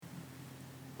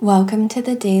Welcome to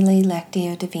the daily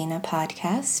Lectio Divina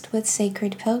podcast with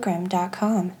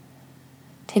sacredpilgrim.com.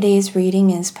 Today's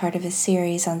reading is part of a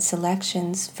series on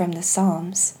selections from the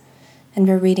Psalms, and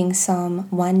we're reading Psalm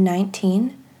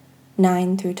 119,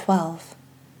 9 through 12.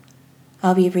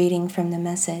 I'll be reading from the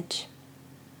Message.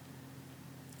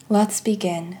 Let's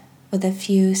begin with a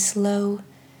few slow,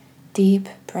 deep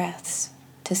breaths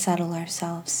to settle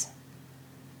ourselves.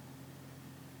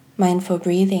 Mindful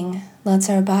breathing lets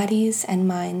our bodies and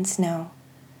minds know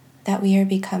that we are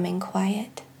becoming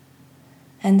quiet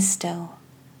and still.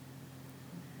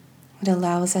 It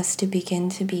allows us to begin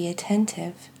to be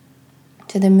attentive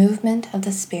to the movement of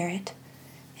the Spirit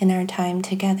in our time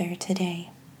together today.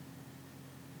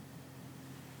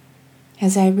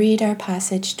 As I read our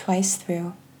passage twice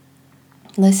through,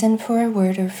 listen for a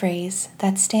word or phrase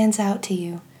that stands out to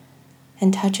you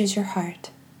and touches your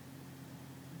heart.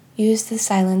 Use the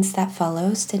silence that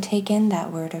follows to take in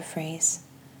that word or phrase.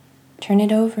 Turn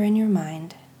it over in your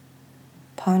mind.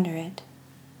 Ponder it.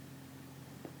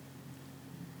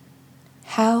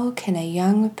 How can a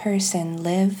young person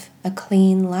live a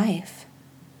clean life?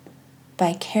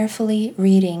 By carefully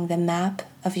reading the map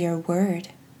of your word.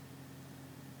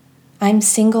 I'm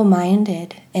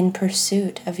single-minded in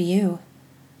pursuit of you.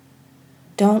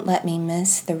 Don't let me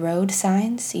miss the road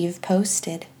signs you've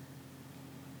posted.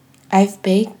 I've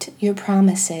baked your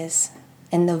promises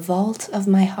in the vault of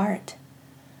my heart,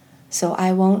 so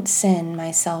I won't sin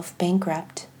myself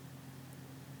bankrupt.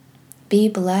 Be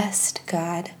blessed,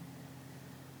 God.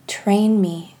 Train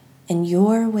me in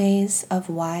your ways of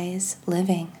wise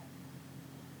living.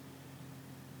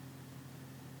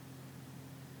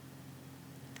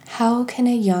 How can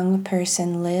a young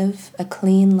person live a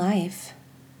clean life?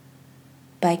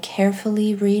 By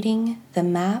carefully reading the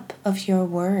map of your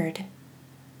word.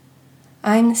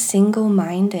 I'm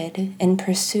single-minded in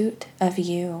pursuit of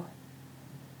you.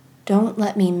 Don't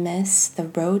let me miss the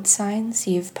road signs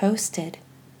you've posted.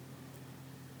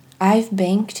 I've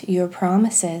banked your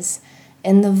promises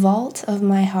in the vault of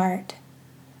my heart,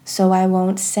 so I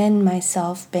won't sin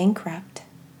myself bankrupt.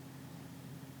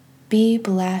 Be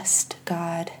blessed,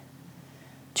 God.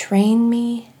 Train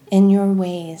me in your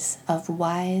ways of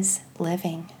wise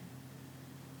living.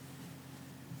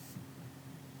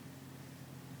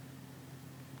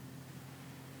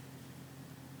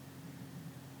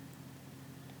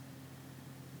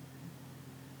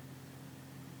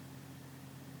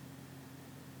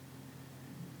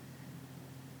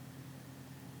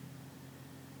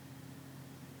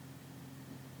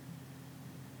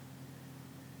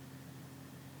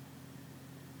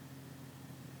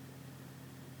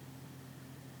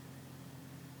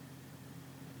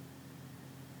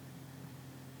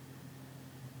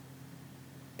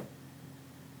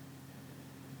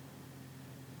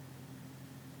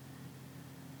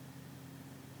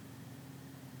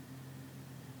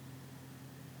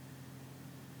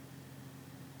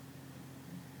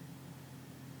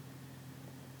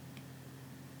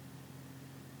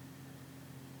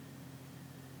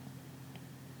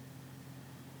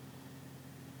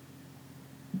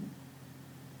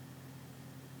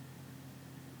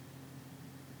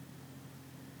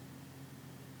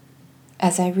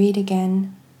 As I read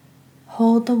again,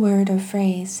 hold the word or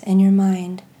phrase in your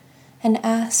mind and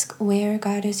ask where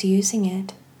God is using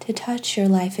it to touch your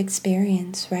life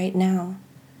experience right now.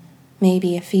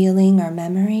 Maybe a feeling or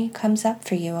memory comes up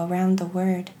for you around the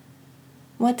word.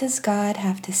 What does God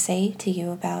have to say to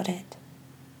you about it?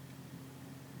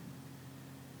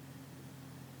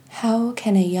 How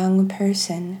can a young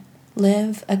person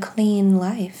live a clean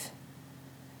life?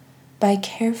 By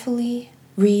carefully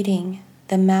reading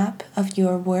the map of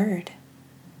your word.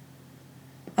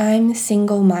 I'm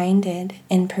single-minded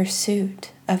in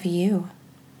pursuit of you.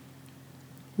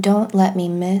 Don't let me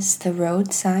miss the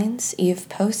road signs you've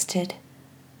posted.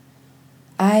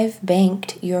 I've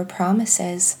banked your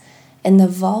promises in the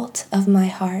vault of my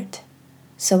heart,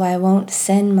 so I won't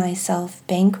sin myself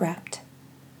bankrupt.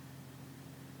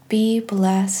 Be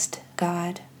blessed,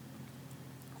 God.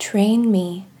 Train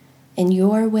me in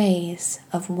your ways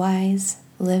of wise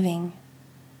living.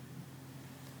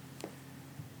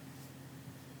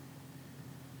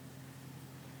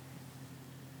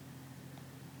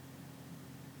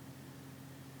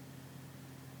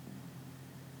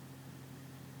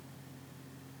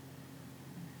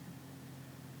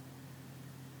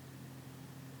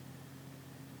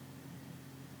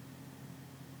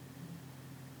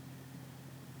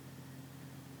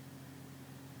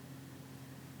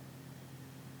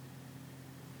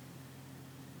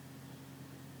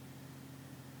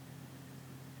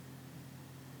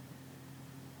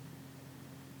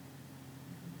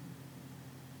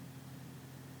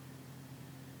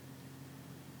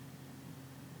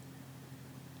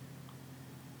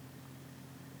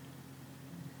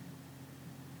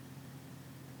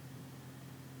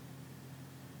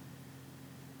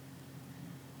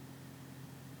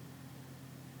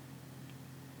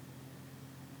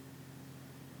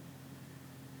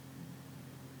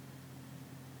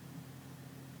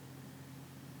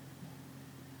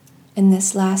 In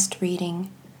this last reading,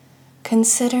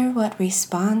 consider what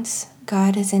response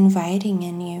God is inviting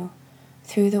in you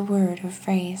through the word or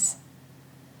phrase.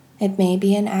 It may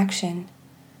be an action,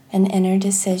 an inner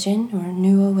decision or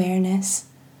new awareness,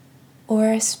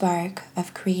 or a spark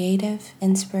of creative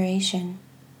inspiration.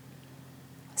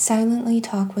 Silently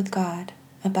talk with God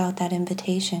about that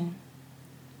invitation.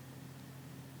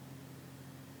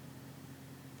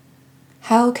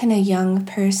 How can a young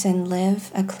person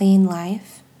live a clean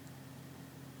life?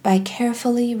 By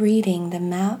carefully reading the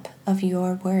map of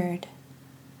your word.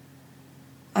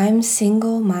 I'm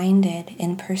single-minded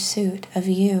in pursuit of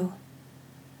you.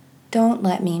 Don't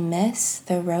let me miss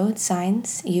the road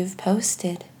signs you've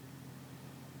posted.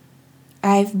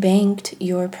 I've banked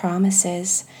your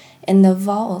promises in the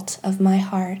vault of my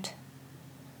heart,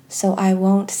 so I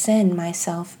won't sin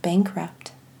myself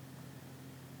bankrupt.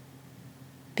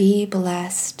 Be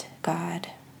blessed, God.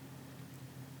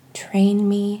 Train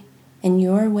me in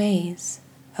your ways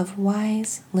of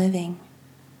wise living.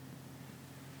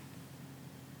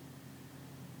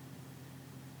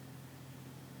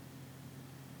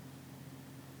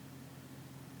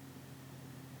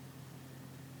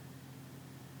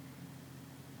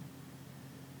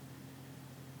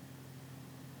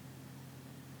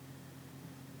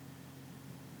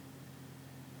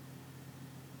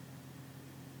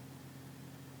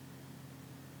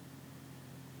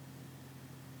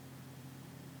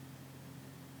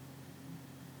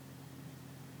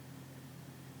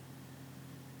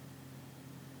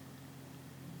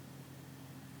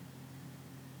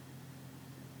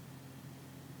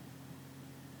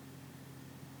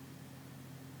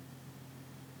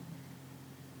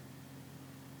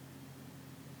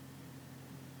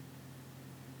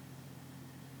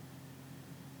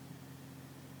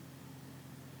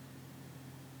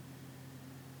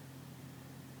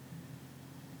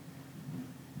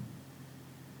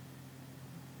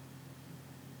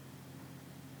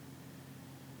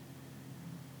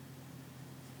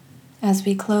 As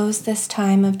we close this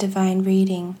time of divine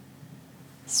reading,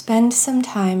 spend some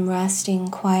time resting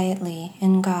quietly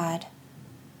in God.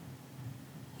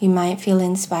 You might feel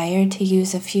inspired to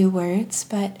use a few words,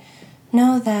 but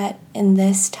know that in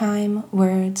this time,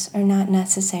 words are not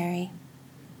necessary.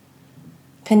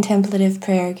 Contemplative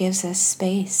prayer gives us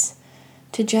space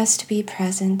to just be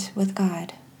present with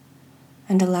God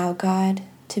and allow God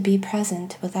to be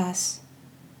present with us.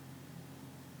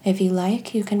 If you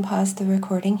like, you can pause the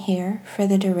recording here for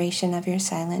the duration of your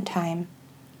silent time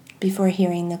before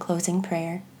hearing the closing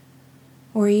prayer,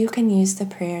 or you can use the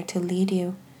prayer to lead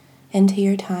you into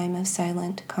your time of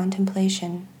silent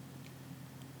contemplation.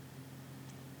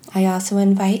 I also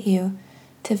invite you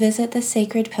to visit the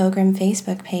Sacred Pilgrim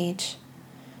Facebook page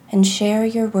and share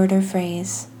your word or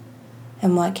phrase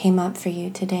and what came up for you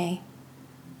today.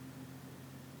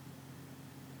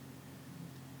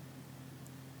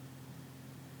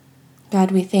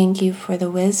 God, we thank you for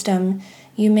the wisdom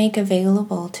you make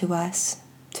available to us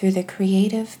through the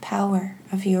creative power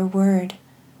of your word.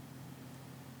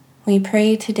 We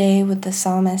pray today with the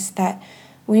psalmist that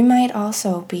we might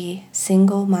also be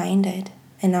single-minded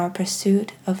in our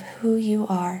pursuit of who you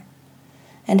are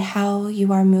and how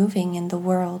you are moving in the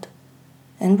world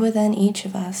and within each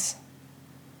of us.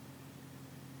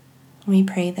 We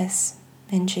pray this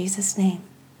in Jesus' name.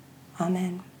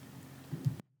 Amen.